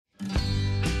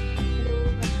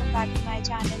back to my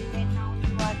channel where now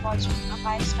you are watching a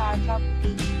 5-star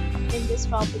property. In this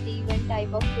property, one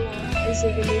type of room is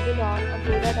available on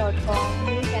agoda.com.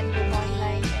 You can book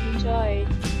online and enjoy it.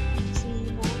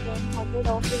 See more than 100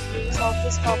 of reviews of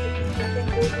this property. You can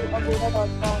go to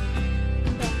agoda.com.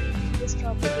 This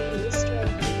property is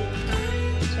 12 p.m.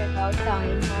 Checkout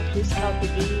time of this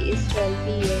property is 12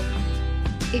 p.m.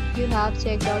 If you have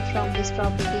checked out from this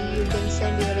property, you can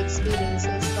send your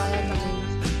experiences via comments.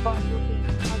 For booking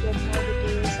or get more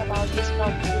details about this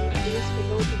property, please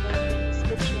below the link in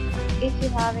description. If you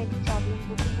have any problem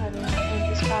booking a room in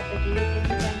this property, then you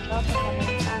can drop a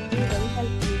comment and we will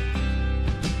help you.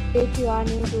 If you are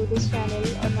new to this channel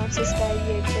or not subscribed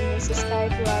yet, then subscribe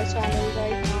to our channel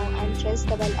right now and press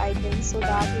the bell icon so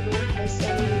that you don't miss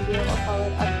any video of our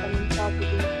upcoming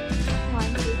property.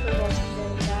 Thank you for watching.